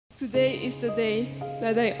Today is the day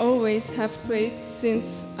that I always have prayed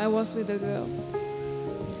since I was a little girl.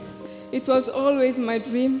 It was always my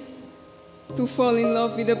dream to fall in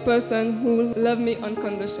love with a person who loved me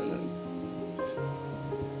unconditionally.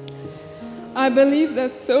 I believe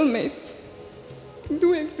that soulmates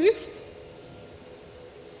do exist.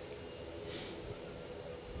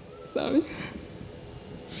 Sorry.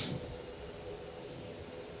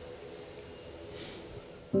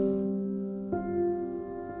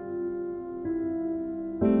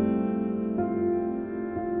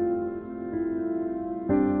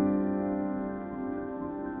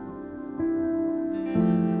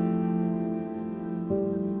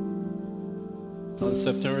 On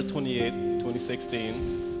September 28,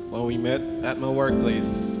 2016, when we met at my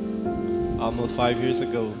workplace, almost 5 years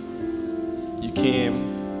ago, you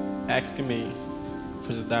came asking me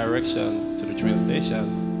for the direction to the train station.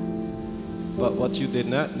 But what you did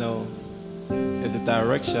not know is the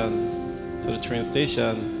direction to the train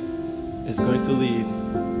station is going to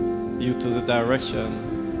lead you to the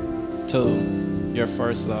direction to your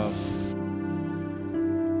first love.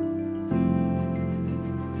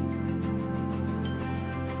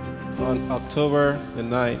 On October the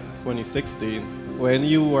 9th, 2016, when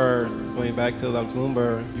you were going back to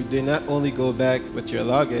Luxembourg, you did not only go back with your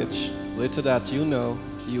luggage. Little that you know,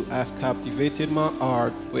 you have captivated my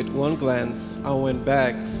heart with one glance and went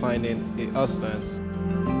back finding a husband.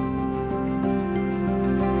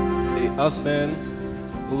 A husband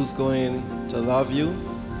who's going to love you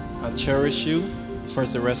and cherish you for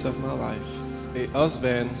the rest of my life. A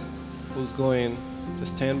husband who's going to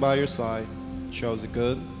stand by your side through the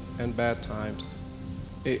good and bad times.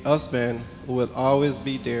 A husband who will always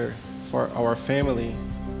be there for our family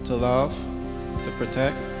to love, to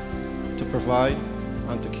protect, to provide,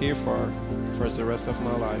 and to care for the rest of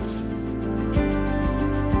my life.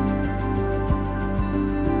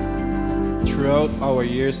 Throughout our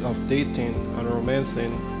years of dating and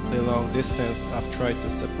romancing, the long distance have tried to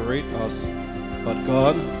separate us, but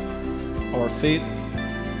God, our faith,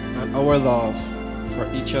 and our love for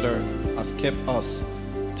each other has kept us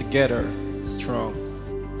together strong.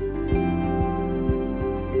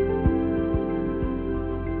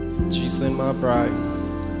 Ghislaine, my bride,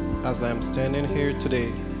 as I am standing here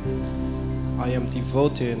today, I am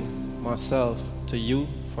devoting myself to you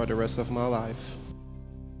for the rest of my life.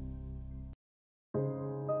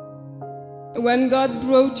 When God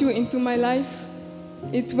brought you into my life,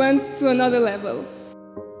 it went to another level.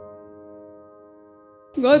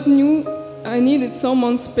 God knew I needed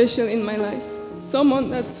someone special in my life. Someone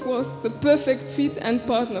that was the perfect fit and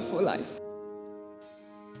partner for life.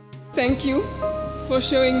 Thank you for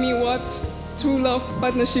showing me what true love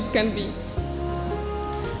partnership can be.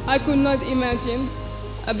 I could not imagine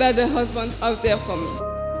a better husband out there for me.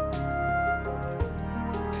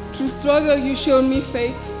 Through struggle, you showed me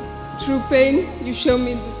faith. Through pain, you showed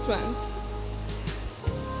me the strength.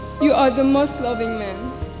 You are the most loving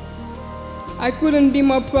man. I couldn't be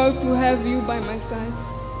more proud to have you by my side.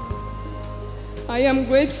 I am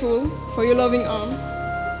grateful for your loving arms.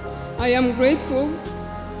 I am grateful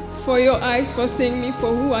for your eyes for seeing me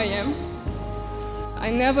for who I am. I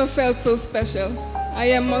never felt so special. I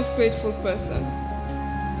am the most grateful person.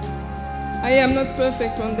 I am not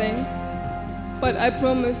perfect, Rondain, but I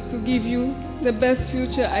promise to give you the best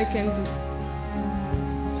future I can do.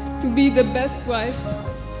 To be the best wife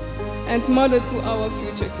and mother to our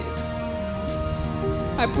future kids.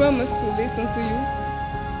 I promise to listen to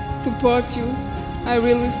you, support you, I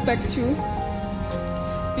will respect you,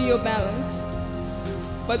 be your balance,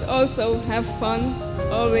 but also have fun,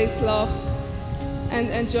 always laugh, and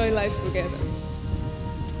enjoy life together.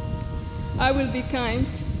 I will be kind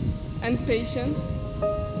and patient,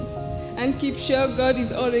 and keep sure God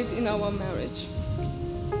is always in our marriage.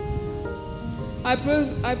 I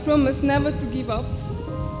promise never to give up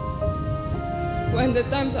when the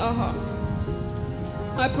times are hard.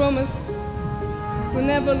 I promise to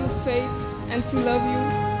never lose faith and to love you.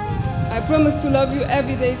 I promise to love you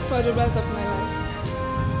every day for the rest of my life.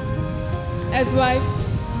 As wife,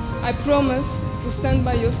 I promise to stand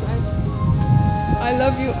by your side. I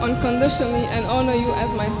love you unconditionally and honor you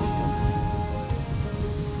as my husband.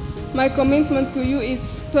 My commitment to you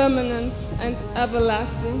is permanent and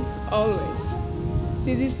everlasting, always.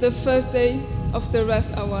 This is the first day of the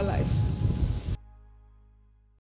rest of our lives.